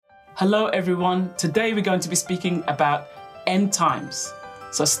Hello everyone, today we're going to be speaking about end times,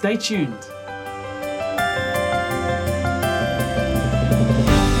 so stay tuned.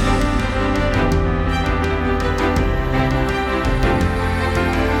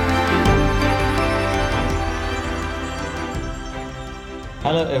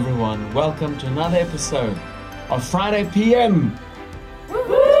 Hello everyone, welcome to another episode of Friday PM. Woo!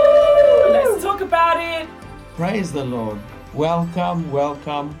 Let's talk about it. Praise the Lord.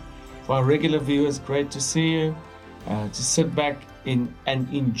 Welcome. For our regular viewers, great to see you. Just sit back and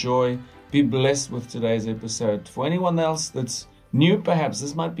enjoy. Be blessed with today's episode. For anyone else that's new, perhaps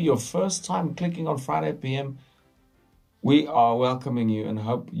this might be your first time clicking on Friday PM. We are welcoming you and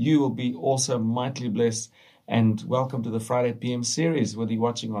hope you will be also mightily blessed. And welcome to the Friday PM series, whether you're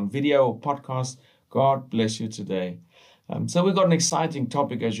watching on video or podcast. God bless you today. So we've got an exciting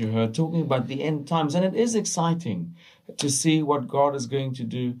topic, as you heard, talking about the end times. And it is exciting to see what God is going to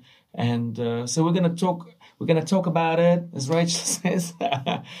do. And so we're going to talk about it, as Rachel says,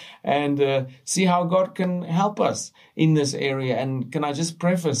 and see how God can help us in this area. And can I just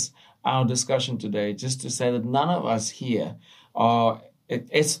preface our discussion today just to say that none of us here are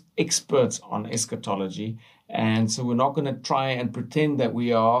experts on eschatology. And so we're not going to try and pretend that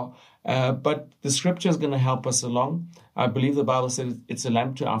we are, but the scripture is going to help us along. I believe the Bible said it's a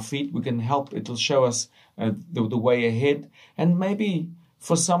lamp to our feet. We can help. It'll show us the way ahead. And maybe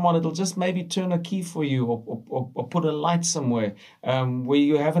for someone, it'll just maybe turn a key for you or put a light somewhere where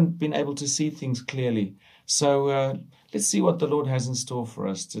you haven't been able to see things clearly. So let's see what the Lord has in store for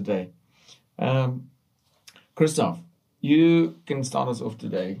us today. Christoph, you can start us off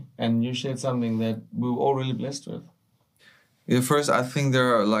today, and you shared something that we were all really blessed with. Yeah, first, I think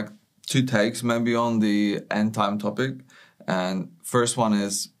there are like two takes maybe on the end time topic. And first one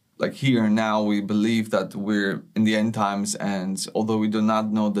is like here and now we believe that we're in the end times, and although we do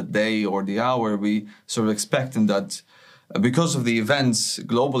not know the day or the hour, we sort of expecting that because of the events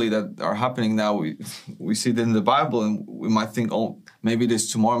globally that are happening now, we see it in the Bible, and we might think, oh, maybe it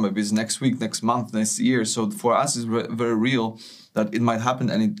is tomorrow, maybe it's next week, next month, next year. So for us, it's very real that it might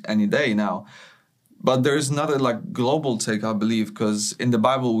happen any day now. But there is another like global take, I believe, because in the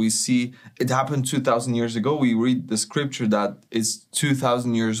Bible we see it happened 2,000 years ago. We read the scripture that it's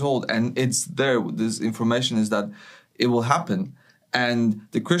 2,000 years old, and it's there. This information is that it will happen, and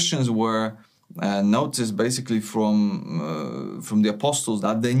the Christians were noticed basically from the apostles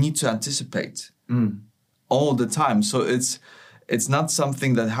that they need to anticipate all the time. So it's not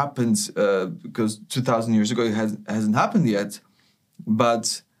something that happens because 2,000 years ago it hasn't happened yet,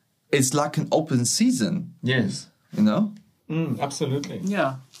 but it's like an open season. Yes. You know? Absolutely.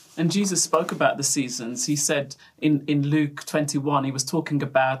 Yeah. And Jesus spoke about the seasons. He said in Luke 21, he was talking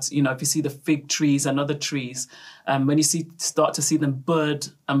about, if you see the fig trees and other trees, when you start to see them bud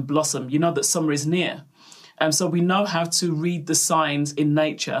and blossom, you know that summer is near. So we know how to read the signs in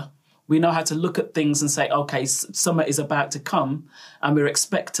nature. We know how to look at things and say, okay, summer is about to come, and we're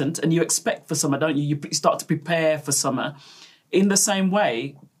expectant. And you expect for summer, don't you? You start to prepare for summer. In the same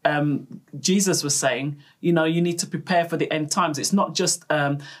way, Jesus was saying, you need to prepare for the end times. It's not just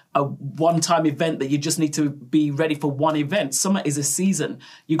a one-time event that you just need to be ready for one event. Summer is a season.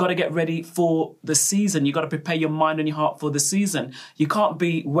 You got to get ready for the season. You got to prepare your mind and your heart for the season. You can't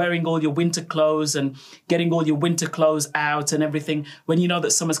be wearing all your winter clothes and getting all your winter clothes out and everything when you know that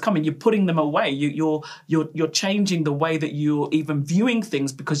summer's coming. You're putting them away. You're changing the way that you're even viewing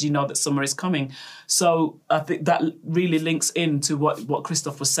things because you know that summer is coming. So I think that really links into what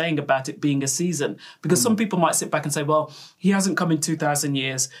Christoph was saying about it being a season, because some people might sit back and say, well, he hasn't come in 2,000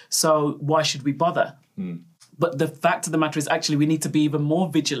 years, so why should we bother? But the fact of the matter is, actually, we need to be even more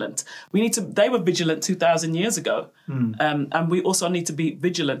vigilant. They were vigilant 2,000 years ago. And we also need to be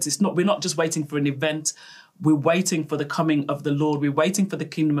vigilant. We're not just waiting for an event. We're waiting for the coming of the Lord. We're waiting for the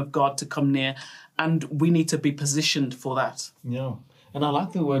kingdom of God to come near. And we need to be positioned for that. Yeah. And I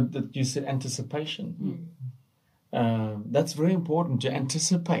like the word that you said, anticipation. That's very important, to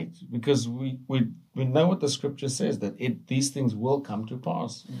anticipate, because we know what the scripture says, that these things will come to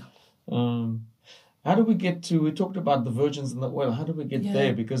pass. How do we get to, we talked about the virgins and the oil, how do we get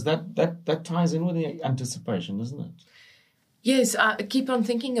there? Because that ties in with the anticipation, doesn't it? Yes, I keep on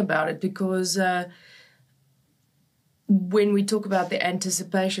thinking about it, because when we talk about the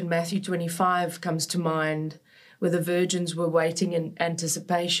anticipation, Matthew 25 comes to mind, where the virgins were waiting in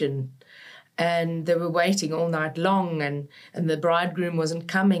anticipation. And they were waiting all night long, and the bridegroom wasn't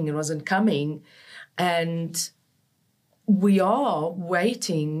coming. And we are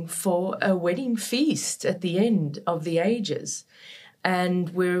waiting for a wedding feast at the end of the ages. And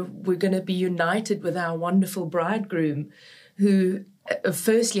we're going to be united with our wonderful bridegroom, who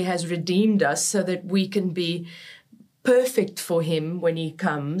firstly has redeemed us so that we can be perfect for him when he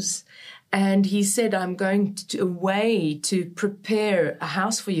comes. And he said, I'm going away to prepare a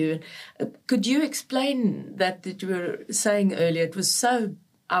house for you. Could you explain that you were saying earlier? It was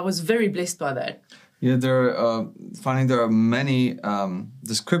I was very blessed by that. Yeah, there are many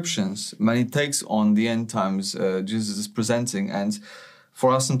descriptions, many takes on the end times Jesus is presenting. And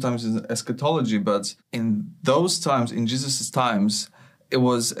for us, sometimes it's eschatology, but in those times, in Jesus' times, it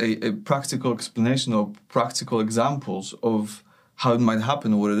was a practical explanation or practical examples of how it might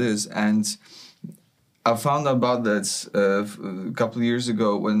happen, what it is. And I found out about that a couple of years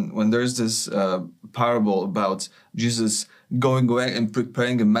ago when there's this parable about Jesus going away and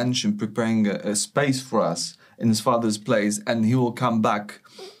preparing a mansion, preparing a space for us in his Father's place, and he will come back.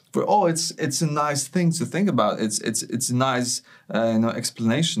 It's a nice thing to think about. It's a nice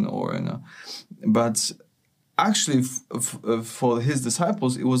explanation, but actually for his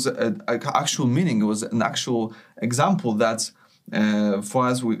disciples it was an actual meaning. It was an actual example that for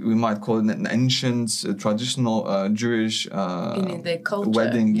us we might call it an ancient traditional Jewish in their culture.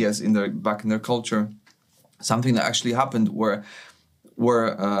 Wedding. Yes, back in their culture, something that actually happened where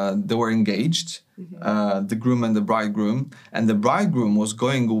they were engaged, the groom and the bridegroom, and the bridegroom was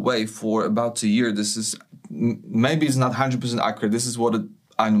going away for about a year. This is maybe it's not 100% accurate. This is what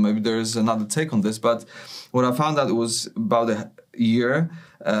I know. Maybe there is another take on this, but what I found out, it was about a year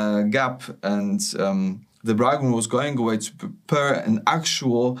gap, and the bridegroom was going away to prepare an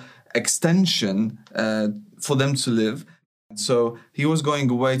actual extension for them to live. So he was going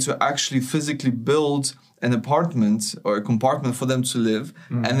away to actually physically build an apartment or a compartment for them to live.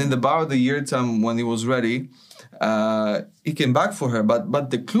 And in about the year time when he was ready, he came back for her. But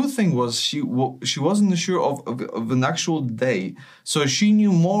the clue thing was she wasn't sure of an actual day. So she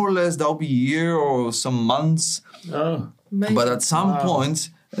knew more or less that'll be a year or some months. Oh. Amazing. But at some point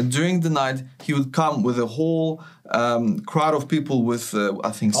during the night, he would come with a whole crowd of people with,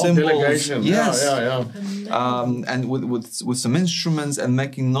 I think, cymbals. Delegation. Yes. Yeah. And with some instruments and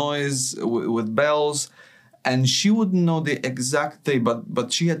making noise with bells. And she wouldn't know the exact day,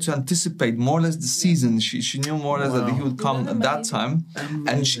 but she had to anticipate more or less the season. She knew more or less that he would come at that time.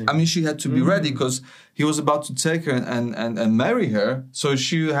 And she had to be ready because he was about to take her and marry her. So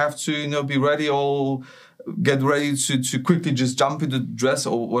she would have to, be ready, get ready to quickly just jump into the dress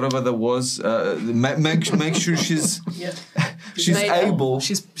or whatever that was. Make sure she's she's able.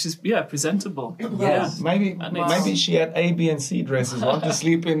 She's presentable. Yes. Maybe she had A, B, and C dresses. One to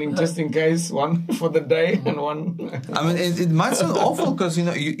sleep in just in case, one for the day, and one. I mean, it might sound awful because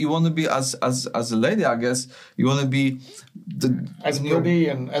you want to be as a lady, I guess. You want to be as pretty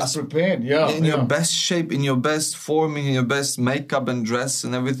and as prepared. In your best shape, in your best form, in your best makeup and dress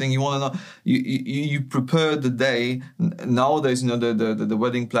and everything. You want to know. You prepare the day. Nowadays, the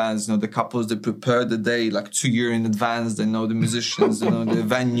wedding plans. The couples, they prepare the day like 2 years in advance. They know the musicians, they know the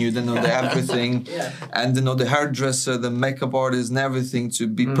venue, they know the everything, and they know the hairdresser, the makeup artist, and everything to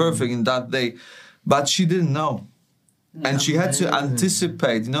be perfect in that day. But she didn't know. And she had to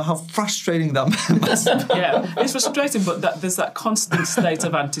anticipate. How frustrating that must be. Yeah, it's frustrating, but there's that constant state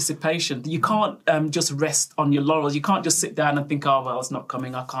of anticipation. You can't just rest on your laurels. You can't just sit down and think, oh, well, it's not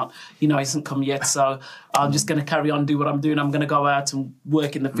coming. I can't, it hasn't come yet, so I'm just going to carry on, do what I'm doing. I'm going to go out and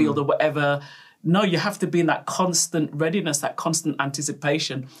work in the field or whatever. No, you have to be in that constant readiness, that constant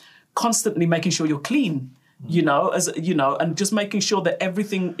anticipation, constantly making sure you're clean, and just making sure that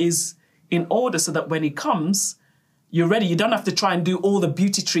everything is in order so that when he comes, you're ready. You don't have to try and do all the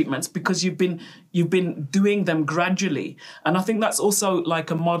beauty treatments because you've been doing them gradually. And I think that's also like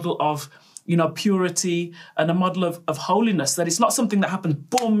a model of, purity and a model of holiness, that it's not something that happens,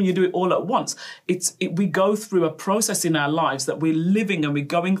 boom, you do it all at once. We go through a process in our lives that we're living, and we're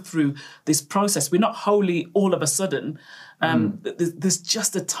going through this process. We're not holy all of a sudden. There's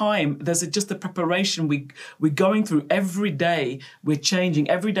just a time, just a preparation we're going through. Every day we're changing,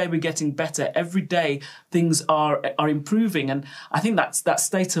 every day we're getting better, every day things are improving. And I think that's that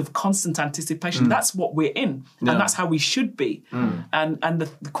state of constant anticipation. That's what we're in, and that's how we should be. And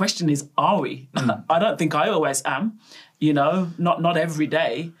the question is, are we? I don't think I always am, not every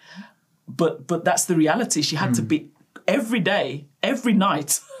day, but that's the reality. She had to be every day, every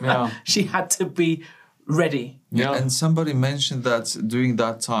night. She had to be ready. Yeah, and somebody mentioned that during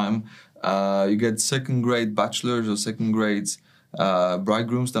that time, you get second-grade bachelors or second-grade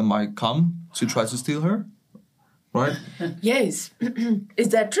bridegrooms that might come to try to steal her, right? Yes. Is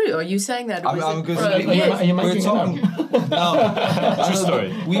that true? Are you saying that? Are you making it up? No. True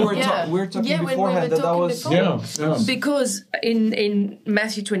story. We were talking beforehand that was... Because in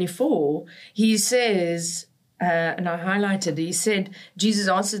Matthew 24, he says... and I highlighted, he said, Jesus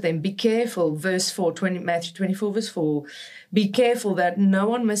answered them, be careful, Matthew 24, verse 4, be careful that no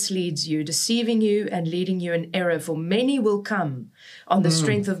one misleads you, deceiving you and leading you in error, for many will come on the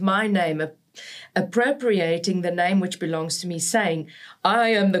strength of my name, appropriating the name which belongs to me, saying, I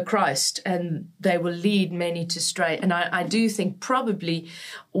am the Christ, and they will lead many to stray. And I do think probably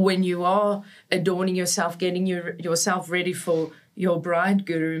when you are adorning yourself, getting yourself ready for your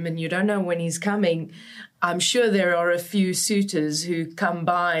bridegroom, and you don't know when he's coming, I'm sure there are a few suitors who come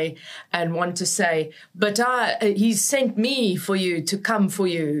by and want to say, but he sent me for you to come for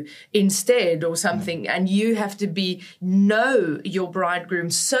you instead or something. And you have to know your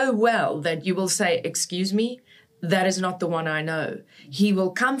bridegroom so well that you will say, excuse me, that is not the one I know. He will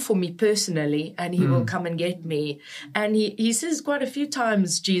come for me personally, and he will come and get me. And he says quite a few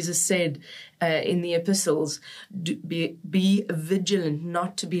times, Jesus said in the epistles, be vigilant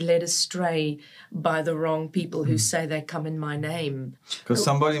not to be led astray by the wrong people who say they come in my name. Because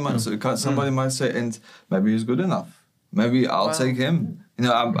somebody might say, and maybe he's good enough. Maybe I'll take him. You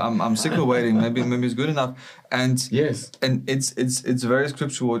know, I'm sick of waiting. Maybe it's good enough. And yes, and it's very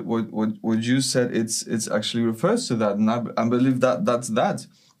scriptural. What you said, it's actually refers to that, and I believe that's that.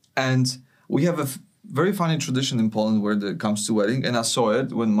 And we have a very funny tradition in Poland where it comes to wedding, and I saw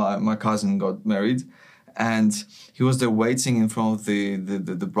it when my cousin got married, and he was there waiting in front of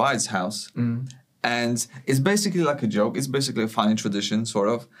the bride's house, and it's basically like a joke. It's basically a funny tradition, sort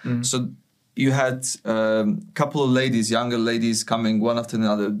of. So you had a couple of ladies, younger ladies, coming one after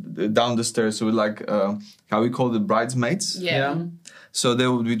another down the stairs. So like how we call it, bridesmaids. Yeah. So they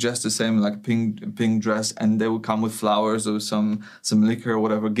would be dressed the same, like pink dress, and they would come with flowers or some liquor or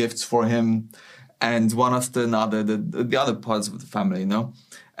whatever, gifts for him, and one after another, the other parts of the family, you know.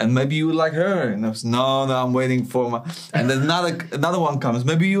 And maybe you would like her, and I was, no, I'm waiting for my. And then another one comes.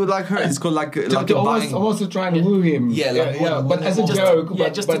 Maybe you would like her. It's called like almost to try and woo him. Yeah, but as a joke. To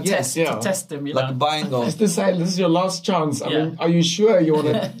test him, you know. Like buying off. Just to say, this is your last chance. I mean, are you sure you want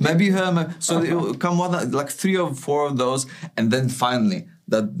to? Maybe her. So it will come like 3 or 4 of those, and then finally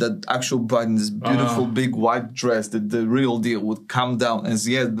that actual bride in this beautiful big white dress, the real deal, would come down and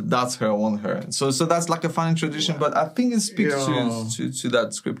say, yeah, that's her, I want her. So that's like a funny tradition, but I think it speaks to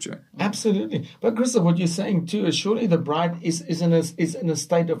that scripture. Absolutely. But Christopher, what you're saying too is surely the bride is in a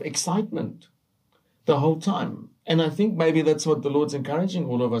state of excitement the whole time. And I think maybe that's what the Lord's encouraging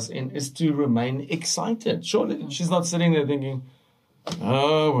all of us in, is to remain excited. Surely she's not sitting there thinking,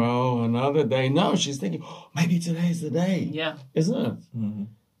 oh, well, another day. No, she's thinking, maybe today's the day. Yeah. Isn't it? Mm-hmm.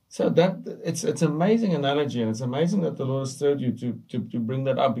 So that it's an amazing analogy, and it's amazing that the Lord has stirred you to bring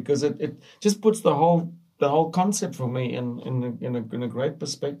that up, because it just puts the whole concept for me in a great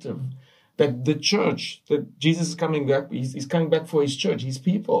perspective. That the church, that Jesus is coming back, he's coming back for his church, his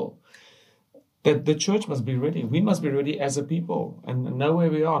people. That the church must be ready. We must be ready as a people and know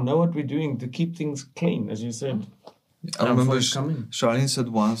where we are, know what we're doing to keep things clean, as you said. I remember Charlene said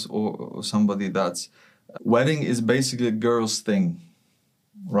once, or somebody, that wedding is basically a girl's thing,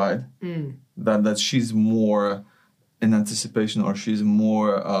 right? That she's more in anticipation, or she's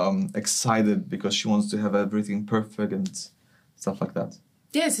more excited because she wants to have everything perfect and stuff like that.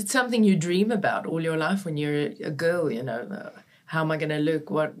 Yes, it's something you dream about all your life when you're a girl, you know. How am I going to look?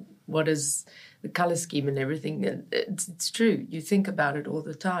 What is the color scheme and everything? It's true. You think about it all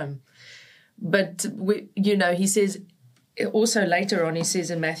the time. But, he says, also later on, he says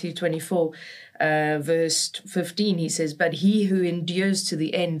in Matthew 24, verse 15, he says, but he who endures to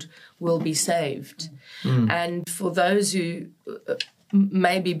the end will be saved. And for those who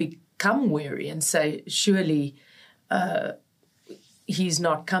maybe become weary and say, surely he's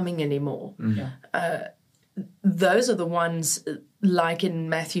not coming anymore, those are the ones, like in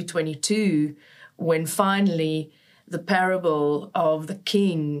Matthew 22, when finally the parable of the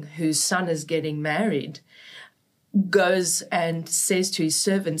king whose son is getting married goes and says to his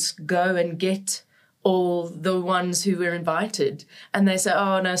servants, go and get all the ones who were invited. And they say,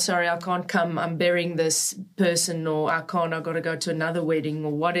 oh, no, sorry, I can't come. I'm burying this person, or I've got to go to another wedding,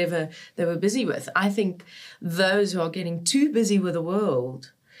 or whatever they were busy with. I think those who are getting too busy with the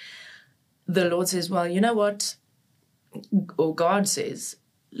world, the Lord says, well, you know what? Or God says,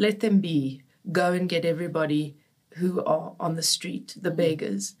 let them be. Go and get everybody who are on the street, the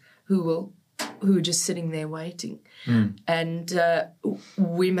beggars, who are just sitting there waiting. And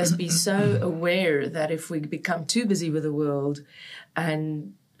we must be so aware that if we become too busy with the world,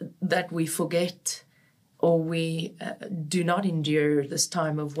 and that we forget, or we do not endure this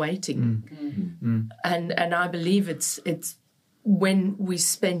time of waiting. And I believe it's when we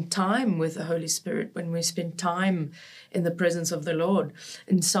spend time with the Holy Spirit, when we spend time in the presence of the Lord.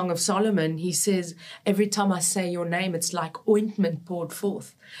 In Song of Solomon, he says, every time I say your name, it's like ointment poured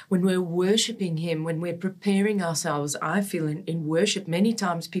forth. When we're worshiping him, when we're preparing ourselves, I feel in worship, many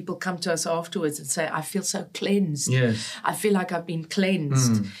times people come to us afterwards and say, I feel so cleansed. Yes. I feel like I've been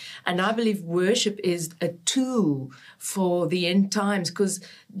cleansed. And I believe worship is a tool for the end times, because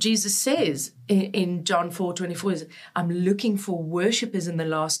Jesus says in John 4:24, I'm looking for worshipers in the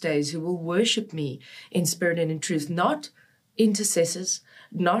last days who will worship me in spirit and in truth, not intercessors,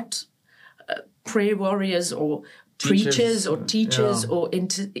 not prayer warriors or preachers or teachers,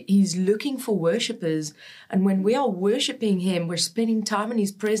 he's looking for worshipers. And when we are worshiping him, we're spending time in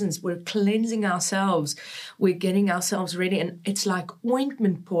his presence, we're cleansing ourselves, we're getting ourselves ready, and it's like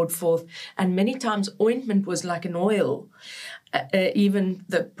ointment poured forth. And many times ointment was like an oil. Even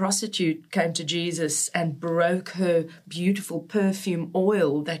the prostitute came to Jesus and broke her beautiful perfume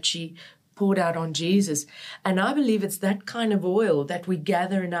oil that she poured out on Jesus. And I believe it's that kind of oil that we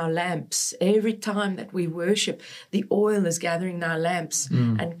gather in our lamps. Every time that we worship, the oil is gathering in our lamps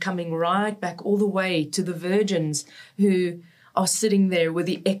and coming right back all the way to the virgins who are sitting there with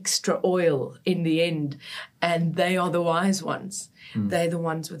the extra oil in the end. And they are the wise ones. They're the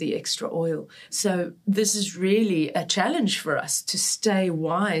ones with the extra oil. So this is really a challenge for us to stay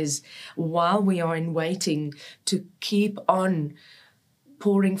wise while we are in waiting, to keep on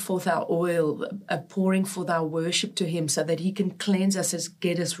pouring forth our oil, pouring forth our worship to him, so that he can cleanse us and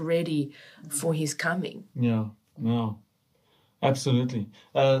get us ready for his coming. Yeah, absolutely.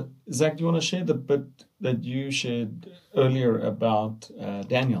 Zach, do you want to share the bit that you shared earlier about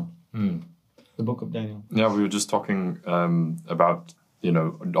Daniel, the book of Daniel? Yeah, we were just talking about,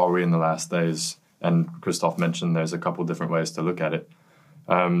 are we in the last days? And Christoph mentioned there's a couple different ways to look at it.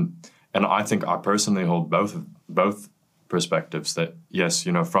 And I think I personally hold both perspectives, that yes,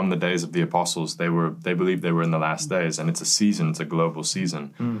 from the days of the apostles, they believed they were in the last days, and it's a season, it's a global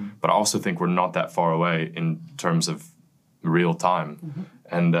season. But I also think we're not that far away in terms of real time.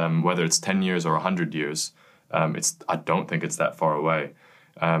 And whether it's 10 years or 100 years, I don't think it's that far away.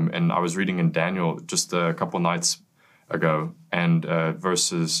 And I was reading in Daniel just a couple nights ago, and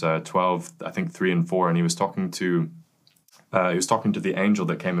verses 12, I think 3 and 4, and he was talking to the angel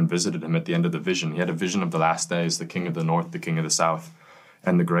that came and visited him at the end of the vision. He had a vision of the last days, the king of the north, the king of the south,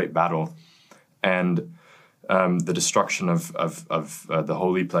 and the great battle, and the destruction of the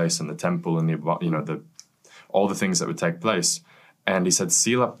holy place and the temple and all the things that would take place. And he said,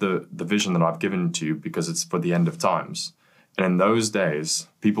 seal up the vision that I've given to you, because it's for the end of times. And in those days,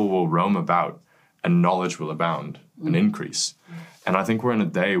 people will roam about and knowledge will abound and increase. And I think we're in a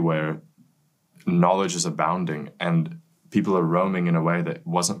day where knowledge is abounding and people are roaming in a way that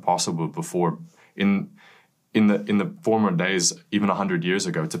wasn't possible before. In the former days, even 100 years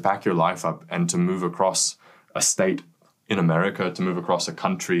ago, to pack your life up and to move across a state in America, to move across a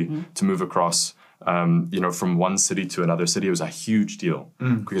country, to move across, from one city to another city, it was a huge deal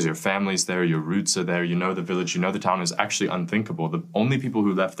because your family's there, your roots are there, the village, the town is actually unthinkable. The only people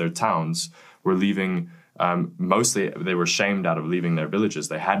who left their towns were leaving. Mostly they were shamed out of leaving their villages.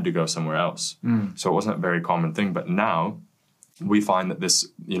 They had to go somewhere else. So it wasn't a very common thing. But now we find that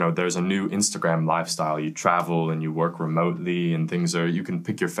there's a new Instagram lifestyle. You travel and you work remotely, and you can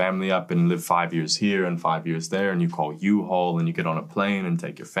pick your family up and live 5 years here and 5 years there, and you call U-Haul and you get on a plane and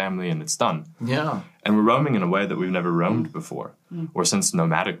take your family and it's done. Yeah. And we're roaming in a way that we've never roamed before, or since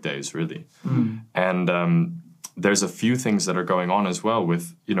nomadic days, really. And there's a few things that are going on as well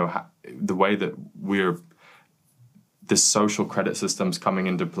with, the way that this social credit system's coming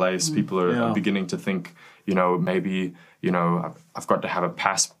into place. People are beginning to think, maybe, I've got to have a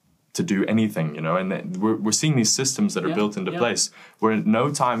pass to do anything, and we're seeing these systems that are built into place where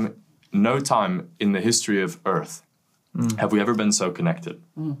no time in the history of Earth have we ever been so connected.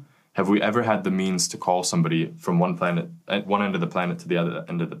 Have we ever had the means to call somebody from one planet, at one end of the planet to the other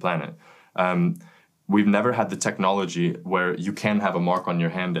end of the planet? We've never had the technology where you can have a mark on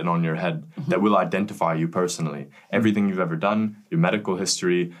your hand and on your head that will identify you personally. Everything you've ever done, your medical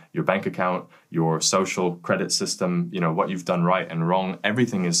history, your bank account, your social credit system, what you've done right and wrong,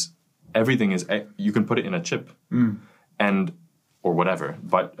 everything is, you can put it in a chip or whatever.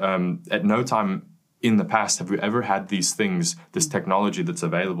 But at no time in the past have we ever had these things, this technology that's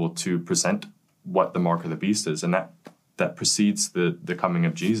available to present what the mark of the beast is. And that precedes the coming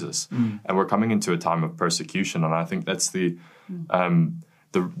of Jesus. And we're coming into a time of persecution. And I think that's the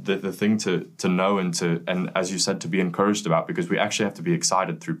thing to know and as you said, to be encouraged about, because we actually have to be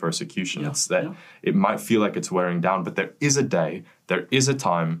excited through persecution. It might feel like it's wearing down, but there is a day There is a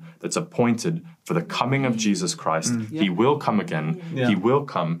time that's appointed for the coming of Jesus Christ. He will come again. Yeah. He will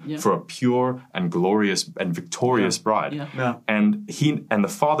come for a pure and glorious and victorious bride. Yeah. Yeah. And the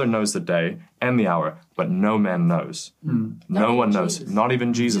Father knows the day and the hour, but no man knows. No one knows. Jesus. Not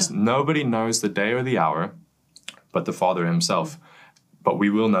even Jesus. Nobody knows the day or the hour, but the Father himself. But we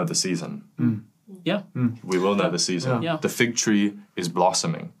will know the season. Yeah. We will know the season. Yeah. The fig tree is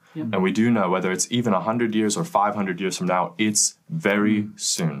blossoming. And we do know whether it's even 100 years or 500 years from now, it's very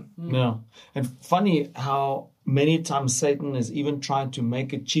soon. Yeah. And funny how many times Satan has even tried to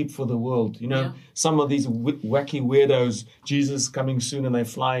make it cheap for the world. You know, some of these wacky weirdos, Jesus coming soon, and they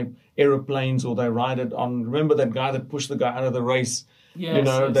fly aeroplanes or they ride it on. Remember that guy that pushed the guy out of the race? Yes,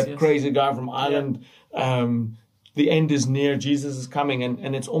 That crazy guy from Ireland. The end is near. Jesus is coming.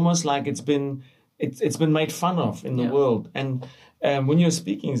 And it's almost like it's been made fun of in the world. And when you're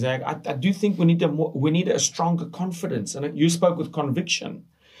speaking, Zach, I do think we need a stronger confidence. And you spoke with conviction.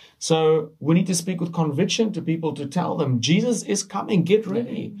 So we need to speak with conviction to people to tell them, Jesus is coming. Get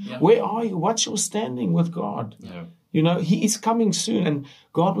ready. Yeah. Where are you? What's your standing with God? Yeah. You know, he is coming soon, and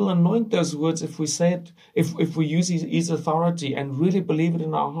God will anoint those words if we say it, if we use his authority and really believe it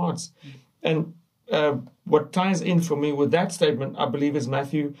in our hearts. And what ties in for me with that statement, I believe, is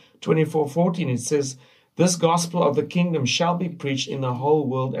Matthew 24:14. It says, this gospel of the kingdom shall be preached in the whole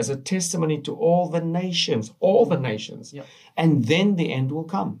world as a testimony to all the nations, and then the end will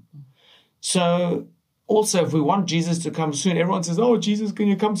come. So also, if we want Jesus to come soon, everyone says, oh, Jesus, can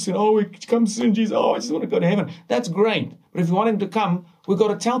you come soon? Oh, come soon, Jesus. Oh, I just want to go to heaven. That's great. But if we want him to come, we've got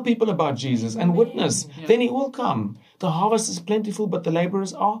to tell people about Jesus and witness. Then he will come. The harvest is plentiful, but the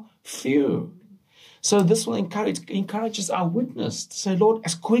laborers are few. So this will encourages our witness to say, Lord,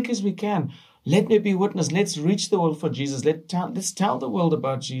 as quick as we can, let me be witness. Let's reach the world for Jesus. Let's tell the world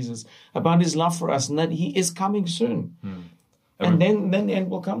about Jesus, about his love for us, and that he is coming soon. And then the end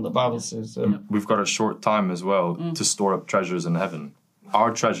will come, the Bible says. We've got a short time as well to store up treasures in heaven.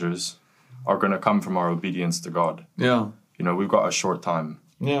 Our treasures are going to come from our obedience to God. Yeah. You know, we've got a short time.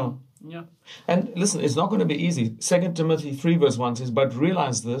 Yeah. Yeah. And listen, it's not going to be easy. 2 Timothy 3 verse 1 says, but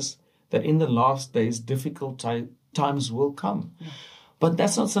realize this, that in the last days difficult times will come. But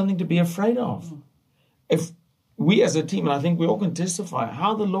that's not something to be afraid of. If we as a team, and I think we all can testify,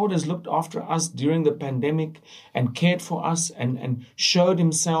 how the Lord has looked after us during the pandemic and cared for us and showed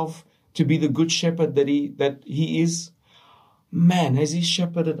himself to be the good shepherd that he is. Man, has he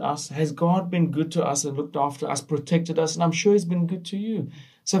shepherded us? Has God been good to us and looked after us, protected us? And I'm sure he's been good to you.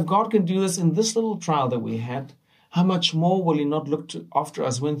 So if God can do this in this little trial that we had, how much more will he not look after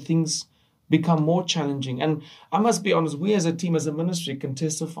us when things become more challenging? And I must be honest, we as a team, as a ministry can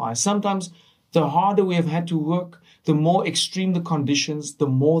testify. Sometimes the harder we have had to work, the more extreme the conditions, the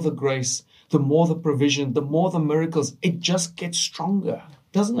more the grace, the more the provision, the more the miracles. It just gets stronger,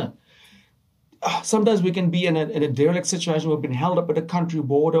 doesn't it? Sometimes we can be in a derelict situation. We've been held up at a country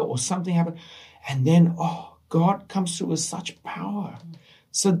border or something happened. And then, God comes through with such power.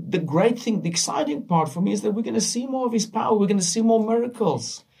 So the great thing, the exciting part for me is that we're going to see more of his power. We're going to see more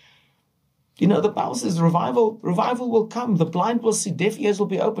miracles. You know, the Bible says revival will come. The blind will see, deaf ears will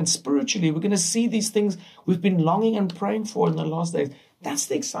be opened. Spiritually, we're going to see these things we've been longing and praying for in the last days. That's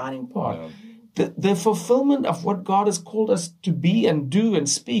the exciting part. Yeah. The fulfillment of what God has called us to be and do and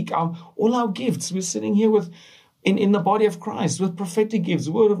speak. All our gifts. We're sitting here with in the body of Christ with prophetic gifts,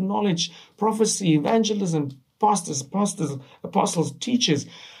 word of knowledge, prophecy, evangelism, pastors, apostles, teachers.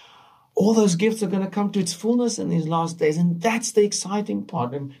 All those gifts are going to come to its fullness in these last days. And that's the exciting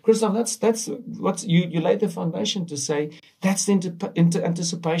part. And Christoph, that's what you laid the foundation to say. That's the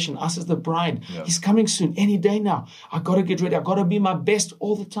anticipation, us as the bride. Yeah. He's coming soon, any day now. I've got to get ready. I've got to be my best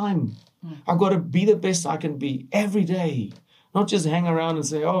all the time. I've got to be the best I can be every day. Not just hang around and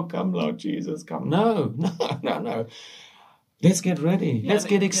say, oh, come, Lord Jesus, come. No. Let's get ready. Let's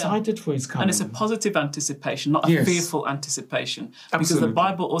get excited for his coming. And it's a positive anticipation, not a fearful anticipation. Because Absolutely. the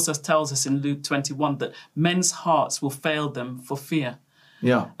Bible also tells us in Luke 21 that men's hearts will fail them for fear.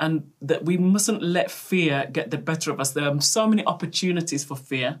 Yeah. And that we mustn't let fear get the better of us. There are so many opportunities for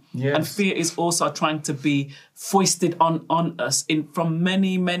fear. Yes. And fear is also trying to be foisted on us from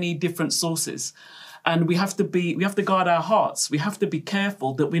many, many different sources. And we have to guard our hearts. We have to be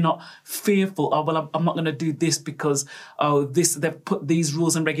careful that we're not fearful. Oh, well, I'm not going to do this because, they've put these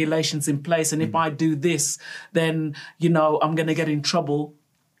rules and regulations in place. And if I do this, then, I'm going to get in trouble.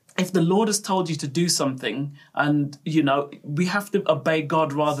 If the Lord has told you to do something and, we have to obey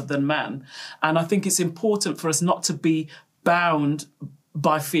God rather than man. And I think it's important for us not to be bound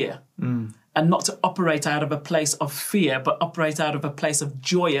by fear. and not to operate out of a place of fear, but operate out of a place of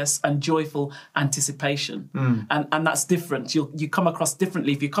joyous and joyful anticipation. And that's different. You come across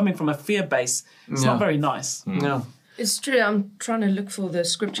differently. If you're coming from a fear base, it's not very nice. No. It's true. I'm trying to look for the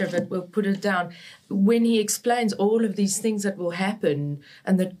scripture, but we'll put it down. When he explains all of these things that will happen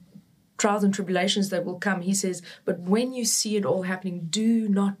and the trials and tribulations that will come, he says, but when you see it all happening, do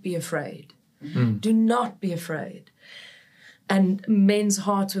not be afraid. Do not be afraid. And men's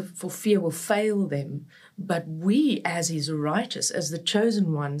hearts for fear will fail them. But we, as his righteous, as the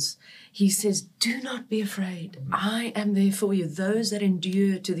chosen ones, he says, do not be afraid. I am there for you. Those that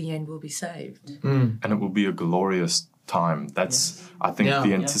endure to the end will be saved. And it will be a glorious time. That's, I think,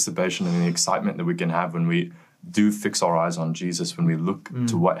 the anticipation and the excitement that we can have when we do fix our eyes on Jesus, when we look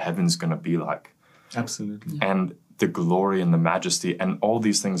to what heaven's going to be like. Absolutely. And the glory and the majesty and all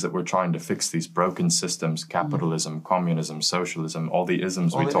these things that we're trying to fix, these broken systems, capitalism, communism, socialism, all the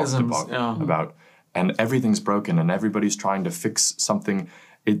isms we talked about. And everything's broken and everybody's trying to fix something.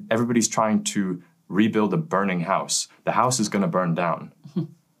 Everybody's trying to rebuild a burning house. The house is going to burn down.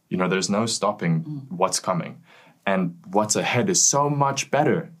 There's no stopping what's coming. And what's ahead is so much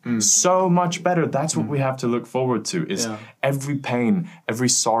better. So much better. That's what we have to look forward to, is every pain, every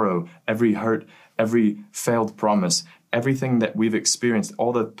sorrow, every hurt, every failed promise, everything that we've experienced,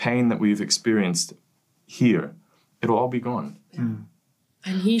 all the pain that we've experienced here, it'll all be gone.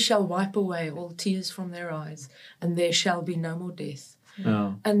 And he shall wipe away all tears from their eyes, and there shall be no more death.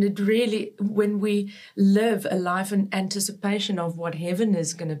 And it really, when we live a life in anticipation of what heaven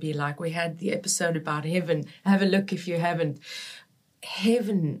is going to be like, we had the episode about heaven. Have a look if you haven't.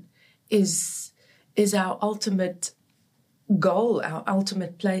 Heaven is our ultimate goal, our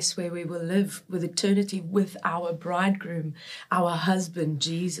ultimate place where we will live with eternity with our bridegroom, our husband,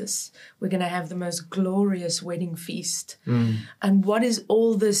 Jesus. We're going to have the most glorious wedding feast. And what is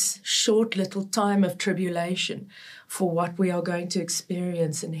all this short little time of tribulation for what we are going to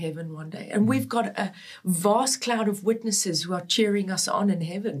experience in heaven one day? And we've got a vast cloud of witnesses who are cheering us on in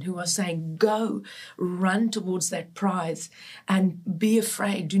heaven, who are saying, go, run towards that prize and be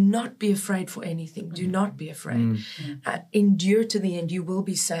afraid. Do not be afraid for anything. Do not be afraid. Endure to the end. You will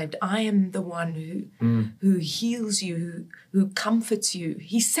be saved. I am the one who heals you, who comforts you.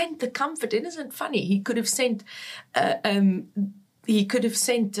 He sent the comfort. It isn't funny. He could have sent the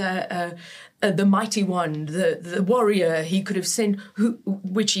mighty one, the warrior. He could have sent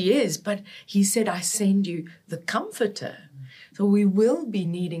which he is, but he said, I send you the comforter. So we will be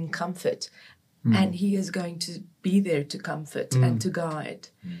needing comfort, and he is going to be there to comfort and to guide.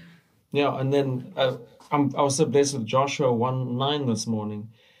 Yeah, and then I was so blessed with Joshua 1:9 this morning.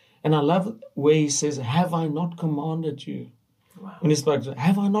 And I love where he says, have I not commanded you? Wow. When he spoke,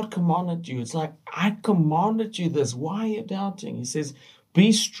 have I not commanded you? It's like, I commanded you this. Why are you doubting? He says,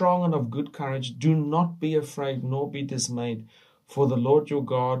 be strong and of good courage. Do not be afraid, nor be dismayed. For the Lord your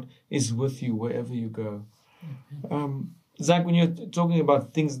God is with you wherever you go. Zach, when you're talking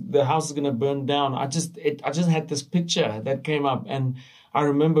about things, the house is going to burn down. I just had this picture that came up. And I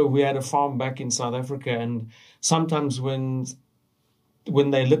remember we had a farm back in South Africa. And sometimes when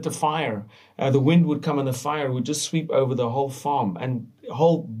they lit the fire, the wind would come and the fire would just sweep over the whole farm and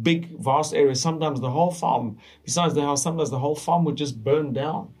whole big, vast areas. Sometimes the whole farm, besides the house, sometimes the whole farm would just burn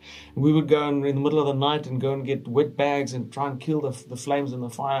down. And we would go in the middle of the night and go and get wet bags and try and kill the flames and the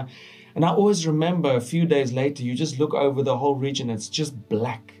fire. And I always remember a few days later, you just look over the whole region, it's just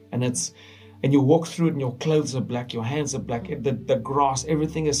black. And you walk through it and your clothes are black, your hands are black, the grass,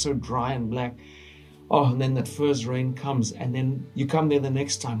 everything is so dry and black. Oh, and then that first rain comes, and then you come there the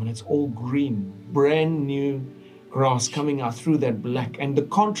next time and it's all green, brand new grass coming out through that black. And the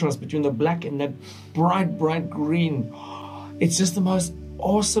contrast between the black and that bright, bright green, it's just the most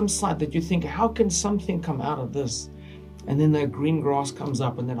awesome sight that you think, how can something come out of this? And then that green grass comes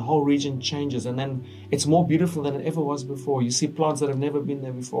up and that whole region changes, and then it's more beautiful than it ever was before. You see plants that have never been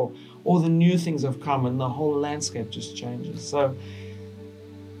there before. All the new things have come and the whole landscape just changes. So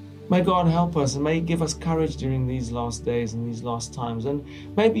may God help us, and may He give us courage during these last days and these last times. And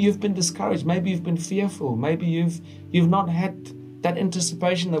maybe you've been discouraged. Maybe you've been fearful. Maybe you've not had that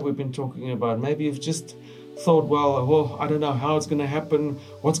anticipation that we've been talking about. Maybe you've just thought, well, I don't know how it's going to happen.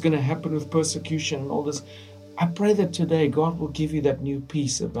 What's going to happen with persecution and all this. I pray that today God will give you that new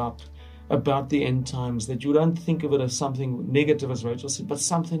peace about the end times, that you don't think of it as something negative, as Rachel said, but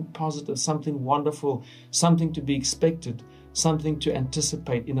something positive, something wonderful, something to be expected, something to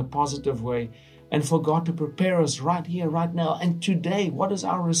anticipate in a positive way, and for God to prepare us right here, right now. And today, what is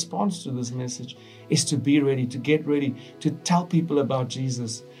our response to this message? Is to be ready, to get ready, to tell people about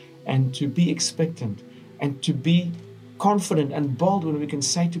Jesus, and to be expectant, and to be confident and bold when we can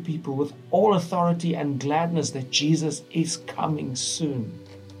say to people with all authority and gladness that Jesus is coming soon.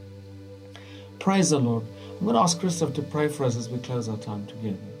 Praise the Lord. I'm going to ask Christoph to pray for us as we close our time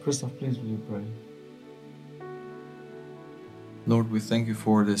together. Christoph, please will you pray? Lord, we thank you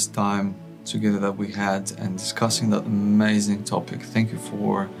for this time together that we had and discussing that amazing topic. Thank you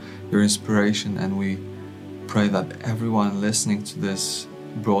for your inspiration, and we pray that everyone listening to this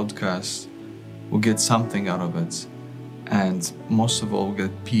broadcast will get something out of it, and most of all will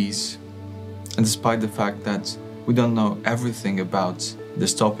get peace. And despite the fact that we don't know everything about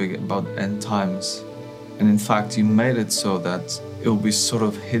this topic, about end times, and in fact you made it so that it will be sort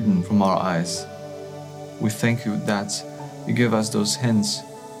of hidden from our eyes, we thank you that you give us those hints,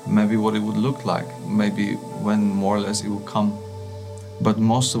 maybe what it would look like, maybe when more or less it will come. But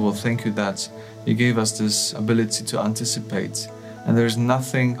most of all, thank you that you gave us this ability to anticipate, and there's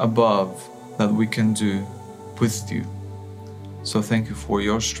nothing above that we can do with you. So thank you for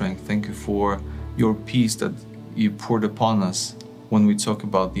your strength, thank you for your peace that you poured upon us when we talk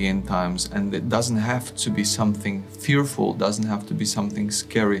about the end times. And it doesn't have to be something fearful, doesn't have to be something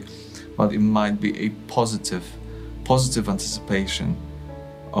scary, but it might be a positive anticipation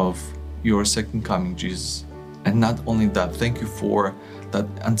of your second coming, Jesus. And not only that, thank you for that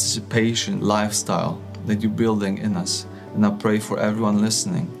anticipation lifestyle that you're building in us. And I pray for everyone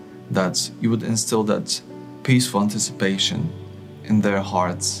listening that you would instill that peaceful anticipation in their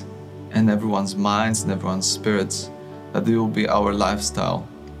hearts and everyone's minds and everyone's spirits, that it will be our lifestyle,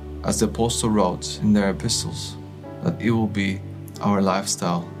 as the apostle wrote in their epistles, that it will be our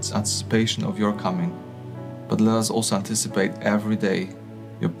lifestyle. It's anticipation of your coming. But let us also anticipate every day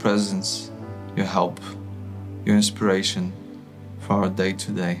your presence, your help, your inspiration for our day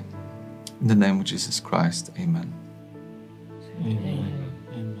to day. In the name of Jesus Christ, amen. Amen.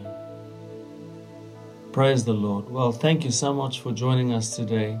 Amen. Praise the Lord. Well, thank you so much for joining us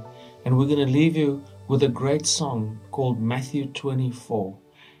today. And we're going to leave you with a great song called Matthew 24.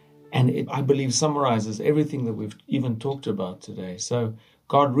 And it, I believe, summarizes everything that we've even talked about today. So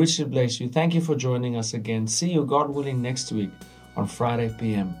God richly bless you. Thank you for joining us again. See you, God willing, next week on Friday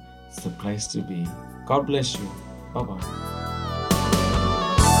PM. It's the place to be. God bless you. Bye-bye.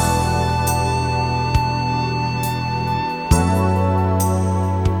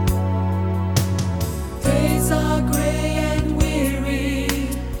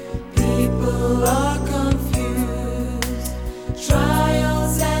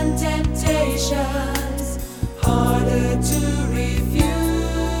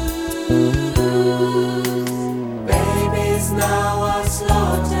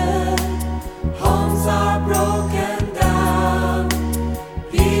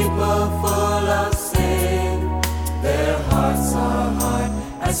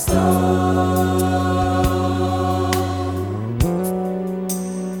 Stone.